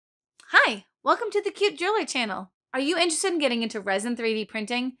Welcome to the Cute Jewelry channel. Are you interested in getting into resin 3D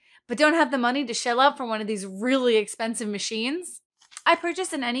printing, but don't have the money to shell out for one of these really expensive machines? I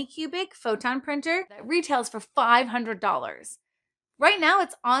purchased an Anycubic Photon printer that retails for $500. Right now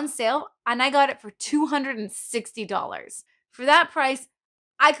it's on sale and I got it for $260. For that price,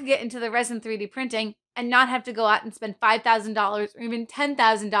 I could get into the resin 3D printing and not have to go out and spend $5,000 or even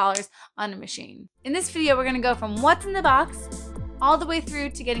 $10,000 on a machine. In this video, we're gonna go from what's in the box all the way through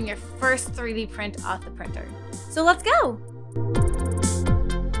to getting your first 3D print off the printer. So let's go!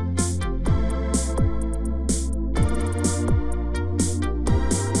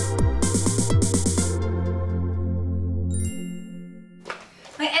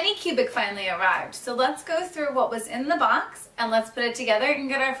 My Anycubic finally arrived, so let's go through what was in the box and let's put it together and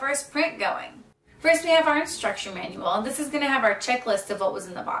get our first print going. First, we have our instruction manual, and this is going to have our checklist of what was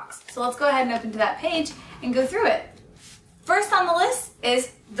in the box. So let's go ahead and open to that page and go through it. First on the list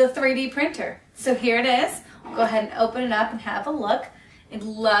is the 3D printer. So here it is. We'll go ahead and open it up and have a look. I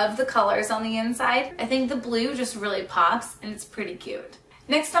love the colors on the inside. I think the blue just really pops and it's pretty cute.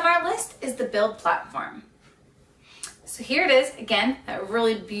 Next on our list is the build platform. So here it is, again, a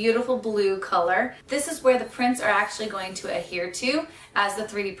really beautiful blue color. This is where the prints are actually going to adhere to as the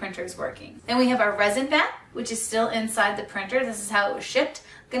 3D printer is working. Then we have our resin vat, which is still inside the printer. This is how it was shipped.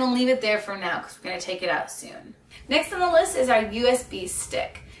 I'm gonna leave it there for now because we're gonna take it out soon. Next on the list is our USB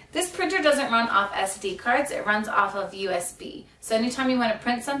stick. This printer doesn't run off SD cards, it runs off of USB. So anytime you want to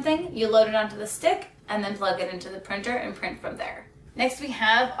print something, you load it onto the stick and then plug it into the printer and print from there. Next we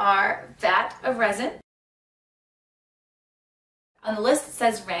have our vat of resin. On the list it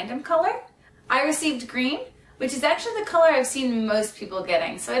says random color. I received green, which is actually the color I've seen most people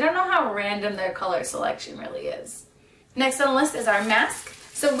getting, so I don't know how random their color selection really is. Next on the list is our mask.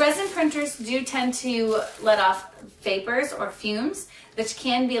 So resin printers do tend to let off vapors or fumes, which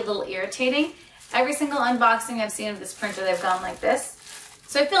can be a little irritating. Every single unboxing I've seen of this printer, they've gone like this.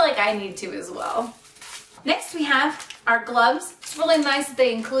 So I feel like I need to as well. Next we have our gloves. It's really nice that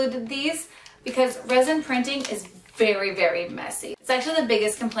they included these because resin printing is very, very messy. It's actually the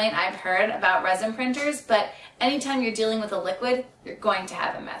biggest complaint I've heard about resin printers, but anytime you're dealing with a liquid, you're going to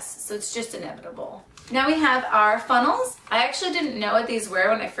have a mess. So it's just inevitable. Now we have our funnels. I actually didn't know what these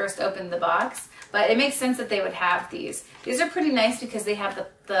were when I first opened the box, but it makes sense that they would have these. These are pretty nice because they have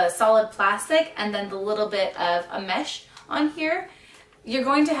the solid plastic and then the little bit of a mesh on here. You're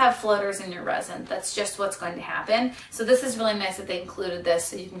going to have floaters in your resin. That's just what's going to happen. So this is really nice that they included this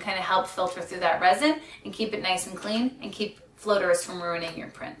so you can kind of help filter through that resin and keep it nice and clean and keep floaters from ruining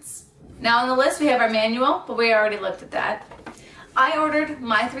your prints. Now on the list we have our manual, but we already looked at that. I ordered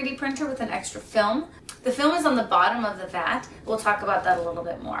my 3D printer with an extra film. The film is on the bottom of the vat. We'll talk about that a little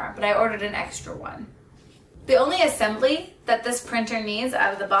bit more, but I ordered an extra one. The only assembly that this printer needs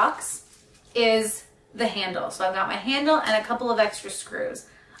out of the box is the handle. So I've got my handle and a couple of extra screws.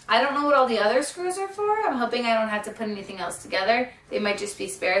 I don't know what all the other screws are for. I'm hoping I don't have to put anything else together. They might just be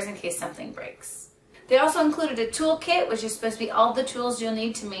spares in case something breaks. They also included a tool kit, which is supposed to be all the tools you'll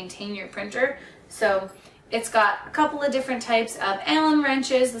need to maintain your printer. So it's got a couple of different types of Allen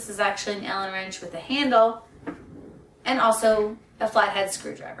wrenches. This is actually an Allen wrench with a handle, and also a flathead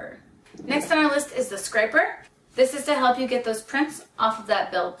screwdriver. Next on our list is the scraper. This is to help you get those prints off of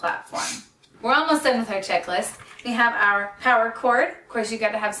that build platform. We're almost done with our checklist. We have our power cord. Of course, you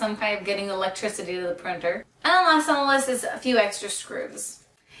got to have some kind of getting electricity to the printer. And then last on the list is a few extra screws.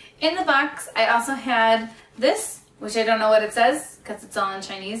 In the box, I also had this, which I don't know what it says because it's all in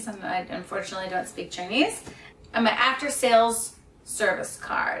Chinese and I unfortunately don't speak Chinese, and my after sales service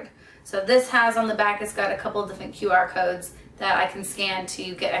card. So this has on the back, it's got a couple of different QR codes that I can scan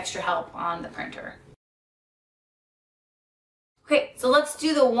to get extra help on the printer. Okay, so let's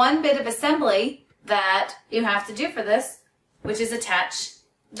do the one bit of assembly that you have to do for this, which is attach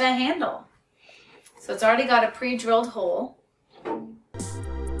the handle. So it's already got a pre-drilled hole.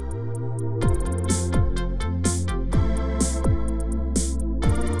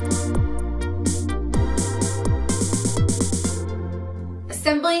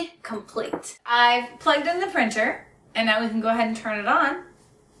 Assembly complete. I've plugged in the printer and now we can go ahead and turn it on.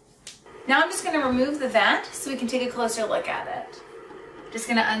 Now I'm just going to remove the vat so we can take a closer look at it. Just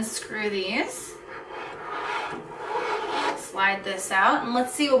going to unscrew these, slide this out, and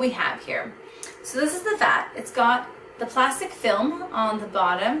let's see what we have here. So this is the vat. It's got the plastic film on the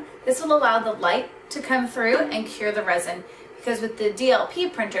bottom. This will allow the light to come through and cure the resin. Because with the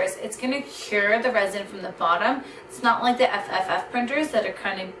DLP printers, it's going to cure the resin from the bottom. It's not like the FFF printers that are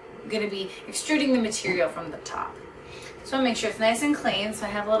kind of going to be extruding the material from the top. So I'll make sure it's nice and clean. So I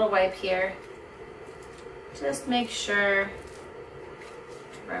have a little wipe here. Just make sure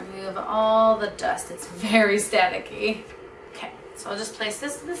remove all the dust. It's very staticky. Okay, so I'll just place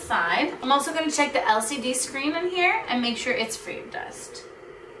this to the side. I'm also going to check the LCD screen in here and make sure it's free of dust.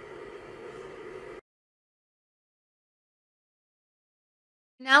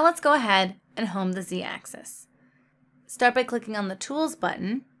 Now let's go ahead and home the Z-axis. Start by clicking on the Tools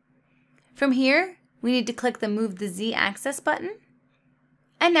button. From here, we need to click the Move the Z-axis button.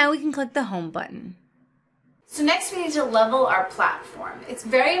 And now we can click the Home button. So next we need to level our platform. It's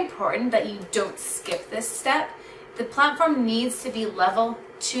very important that you don't skip this step. The platform needs to be level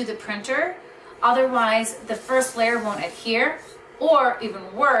to the printer, otherwise the first layer won't adhere, or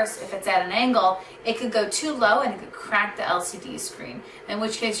even worse, if it's at an angle, it could go too low and it could crack the LCD screen, in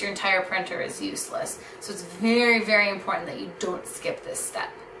which case your entire printer is useless. So it's very, very important that you don't skip this step.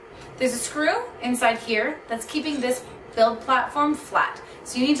 There's a screw inside here that's keeping this build platform flat.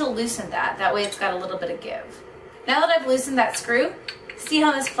 So you need to loosen that. That way it's got a little bit of give. Now that I've loosened that screw, see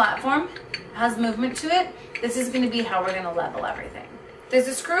how this platform has movement to it? This is going to be how we're going to level everything. There's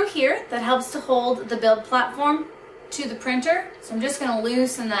a screw here that helps to hold the build platform to the printer. So I'm just going to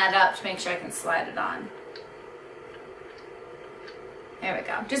loosen that up to make sure I can slide it on. There we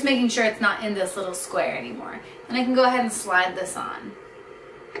go. Just making sure it's not in this little square anymore. And I can go ahead and slide this on.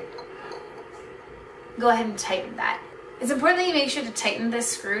 Go ahead and tighten that. It's important that you make sure to tighten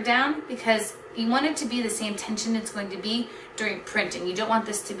this screw down because you want it to be the same tension it's going to be during printing. You don't want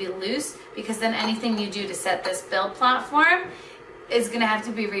this to be loose because then anything you do to set this build platform is going to have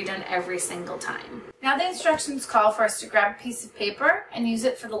to be redone every single time. Now the instructions call for us to grab a piece of paper and use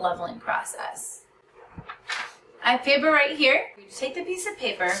it for the leveling process. I have paper right here. We take the piece of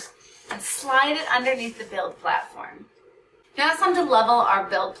paper and slide it underneath the build platform. Now it's time to level our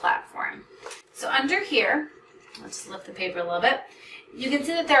build platform. So under here, let's just lift the paper a little bit. You can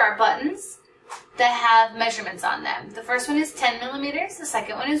see that there are buttons that have measurements on them. The first one is 10 millimeters, the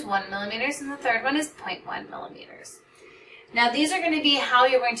second one is 1 millimeters, and the third one is 0.1 millimeters. Now these are going to be how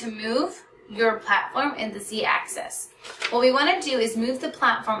you're going to move your platform in the Z-axis. What we want to do is move the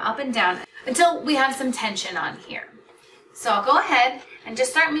platform up and down until we have some tension on here. So I'll go ahead and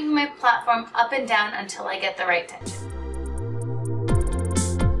just start moving my platform up and down until I get the right tension.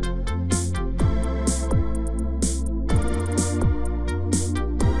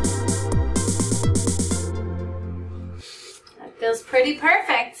 Feels pretty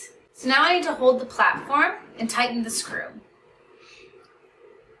perfect. So now I need to hold the platform and tighten the screw.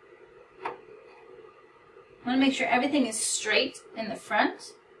 I want to make sure everything is straight in the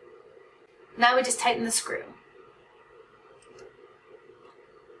front. Now we just tighten the screw.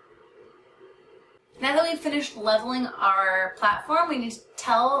 Now that we've finished leveling our platform, we need to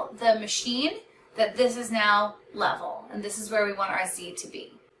tell the machine that this is now level and this is where we want our Z to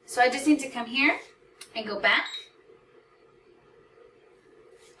be. So I just need to come here and go back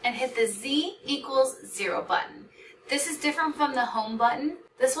and hit the Z equals 0 button. This is different from the home button.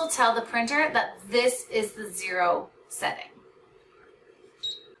 This will tell the printer that this is the 0 setting.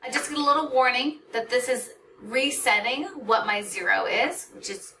 I just get a little warning that this is resetting what my 0 is,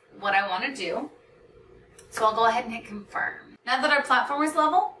 which is what I want to do. So I'll go ahead and hit confirm. Now that our platform is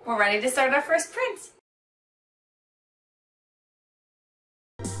level, we're ready to start our first print.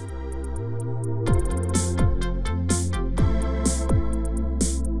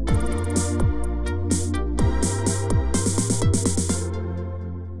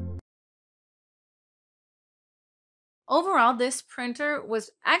 Overall, this printer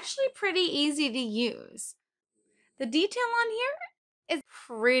was actually pretty easy to use. The detail on here is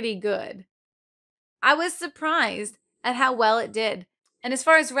pretty good. I was surprised at how well it did. And as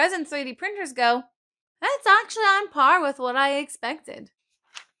far as resin 3D printers go, that's actually on par with what I expected.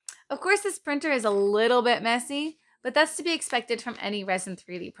 Of course, this printer is a little bit messy, but that's to be expected from any resin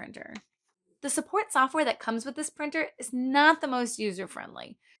 3D printer. The support software that comes with this printer is not the most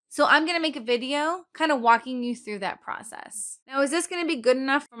user-friendly. So I'm going to make a video kind of walking you through that process. Now, is this going to be good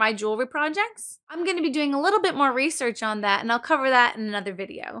enough for my jewelry projects? I'm going to be doing a little bit more research on that, and I'll cover that in another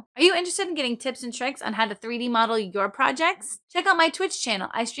video. Are you interested in getting tips and tricks on how to 3D model your projects? Check out my Twitch channel.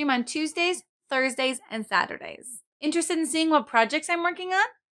 I stream on Tuesdays, Thursdays, and Saturdays. Interested in seeing what projects I'm working on?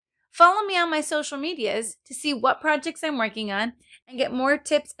 Follow me on my social medias to see what projects I'm working on and get more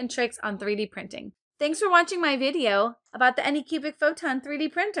tips and tricks on 3D printing. Thanks for watching my video about the Anycubic Photon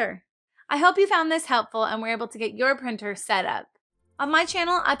 3D printer. I hope you found this helpful and were able to get your printer set up. On my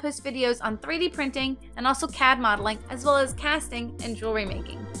channel, I post videos on 3D printing and also CAD modeling, as well as casting and jewelry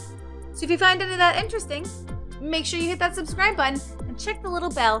making. So if you find any of that interesting, make sure you hit that subscribe button and check the little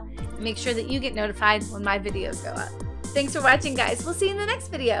bell and make sure that you get notified when my videos go up. Thanks for watching, guys. We'll see you in the next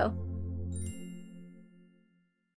video.